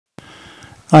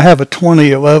I have a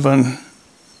 2011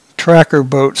 tracker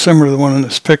boat similar to the one in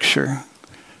this picture,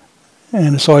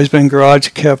 and it's always been garage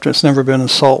kept. It's never been in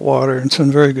salt water. It's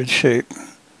in very good shape.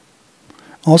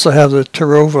 I also have the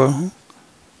Tarova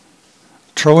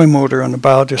trolling motor on the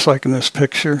bow, just like in this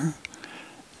picture.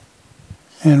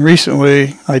 And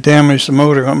recently I damaged the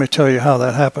motor. Let me tell you how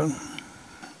that happened.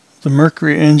 The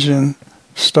Mercury engine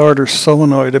starter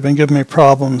solenoid had been giving me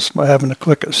problems by having to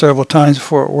click it several times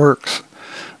before it works.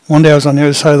 One day I was on the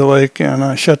other side of the lake and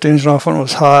I shut the engine off when it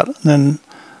was hot, and then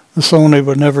the solenoid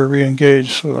would never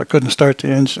re-engage, so I couldn't start the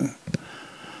engine.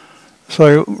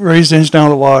 So I raised the engine down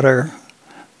to the water,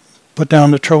 put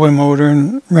down the trolling motor,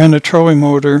 and ran the trolling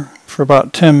motor for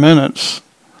about 10 minutes.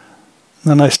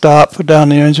 Then I stopped, put down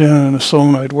the engine, and the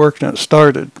solenoid worked and it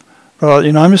started. Well,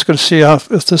 I'm just going to see if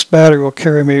this battery will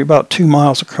carry me about 2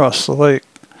 miles across the lake,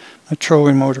 a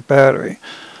trolling motor battery.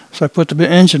 So I put the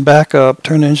engine back up,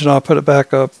 turned the engine off, put it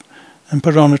back up, and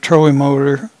put it on the trolling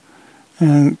motor,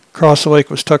 and across the lake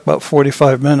was took about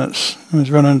 45 minutes. I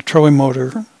was running the trolling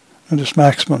motor at its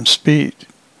maximum speed.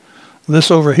 This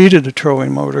overheated the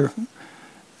trolling motor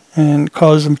and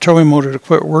caused the trolling motor to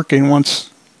quit working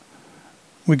once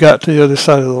we got to the other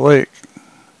side of the lake.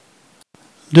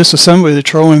 Disassembly of the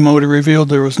trolling motor revealed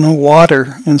there was no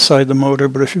water inside the motor,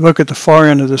 but if you look at the far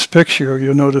end of this picture,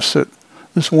 you'll notice that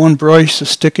this one brace is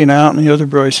sticking out and the other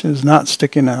brace is not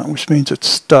sticking out, which means it's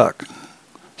stuck.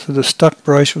 So the stuck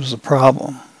brace was the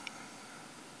problem.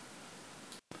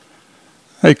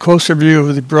 A closer view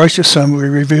of the brace assembly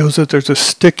reveals that there's a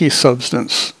sticky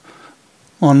substance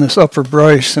on this upper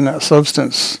brace, and that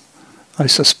substance, I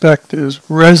suspect, is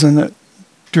resin that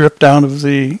dripped out of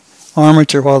the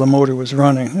armature while the motor was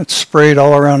running. It's sprayed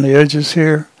all around the edges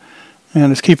here,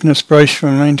 and it's keeping this brace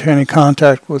from maintaining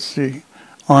contact with the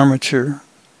armature.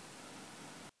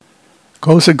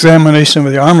 Close examination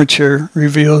of the armature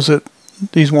reveals that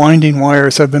these winding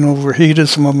wires have been overheated.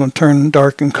 Some of them turn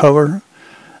dark in color,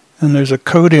 and there's a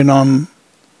coating on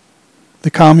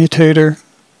the commutator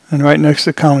and right next to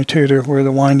the commutator where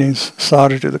the windings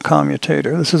solder to the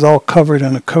commutator. This is all covered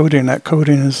in a coating. That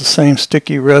coating is the same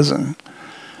sticky resin.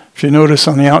 If you notice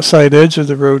on the outside edge of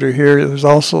the rotor here, there's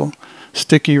also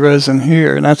sticky resin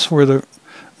here, and that's where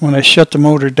when I shut the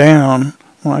motor down,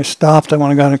 when I stopped, when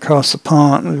I got across the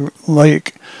pond, the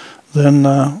lake, then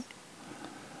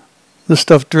this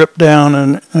stuff dripped down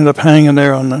and ended up hanging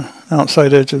there on the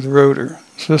outside edge of the rotor.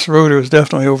 So this rotor was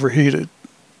definitely overheated.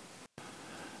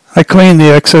 I cleaned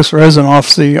the excess resin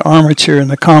off the armature and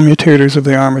the commutators of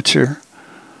the armature.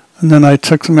 And then I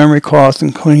took some memory cloth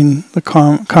and cleaned the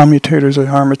commutators of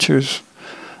the armatures.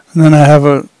 And then I have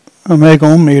a meg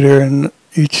ohm meter, and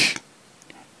each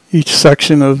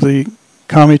section of the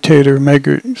commutator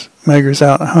measures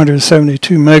out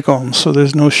 172 meg ohms, so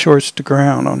there's no shorts to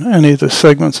ground on any of the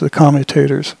segments of the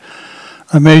commutators.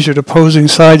 I measured opposing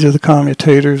sides of the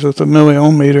commutators with a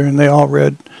milliohm meter, and they all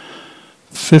read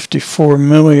 54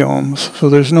 milliohms. So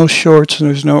there's no shorts and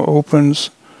there's no opens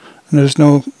and there's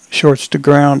no shorts to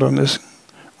ground on this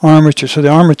armature. So the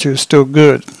armature is still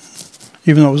good.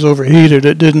 Even though it was overheated,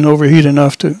 it didn't overheat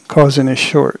enough to cause any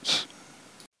shorts.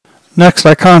 Next,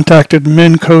 I contacted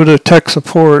Minn Kota tech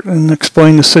support and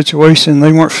explained the situation.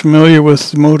 They weren't familiar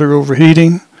with the motor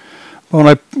overheating. When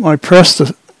I pressed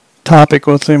the topic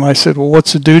with him, I said, well,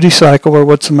 what's the duty cycle, or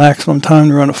what's the maximum time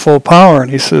to run at full power?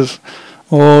 And he says,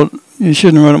 well, you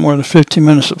shouldn't run it more than 15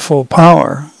 minutes at full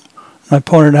power. And I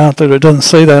pointed out that it doesn't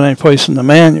say that any place in the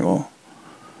manual.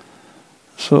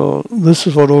 So this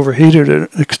is what overheated it,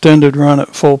 extended run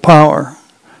at full power.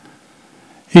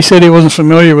 He said he wasn't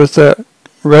familiar with that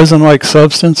resin-like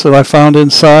substance that I found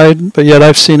inside, but yet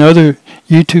I've seen other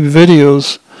YouTube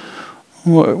videos.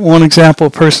 One example, a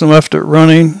person left it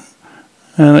running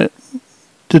and it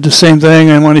did the same thing,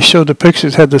 and when he showed the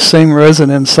pictures, it had the same resin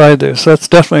inside there. So that's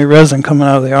definitely resin coming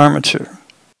out of the armature.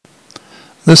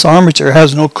 This armature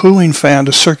has no cooling fan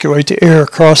to circulate the air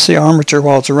across the armature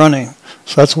while it's running,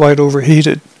 so that's why it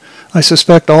overheated. I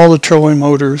suspect all the trolling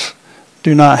motors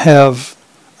do not have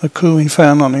a cooling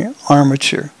fan on the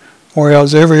armature,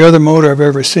 whereas every other motor I've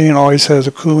ever seen always has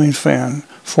a cooling fan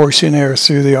forcing air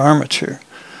through the armature.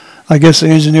 I guess the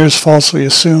engineers falsely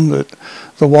assumed that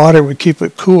the water would keep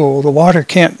it cool. The water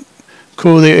can't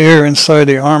cool the air inside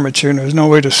the armature, and there's no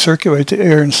way to circulate the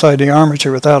air inside the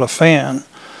armature without a fan.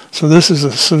 So this is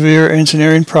a severe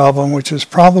engineering problem, which is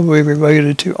probably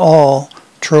related to all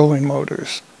trolling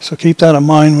motors. So keep that in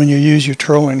mind when you use your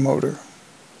trolling motor.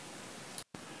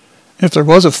 If there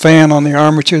was a fan on the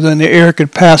armature, then the air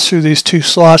could pass through these two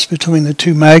slots between the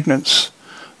two magnets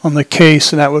on the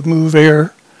case, and that would move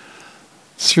air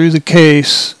through the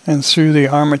case and through the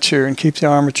armature and keep the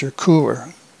armature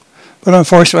cooler. But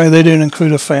unfortunately, they didn't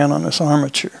include a fan on this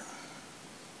armature.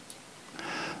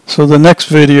 So the next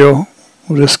video,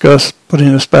 we'll discuss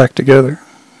putting this back together.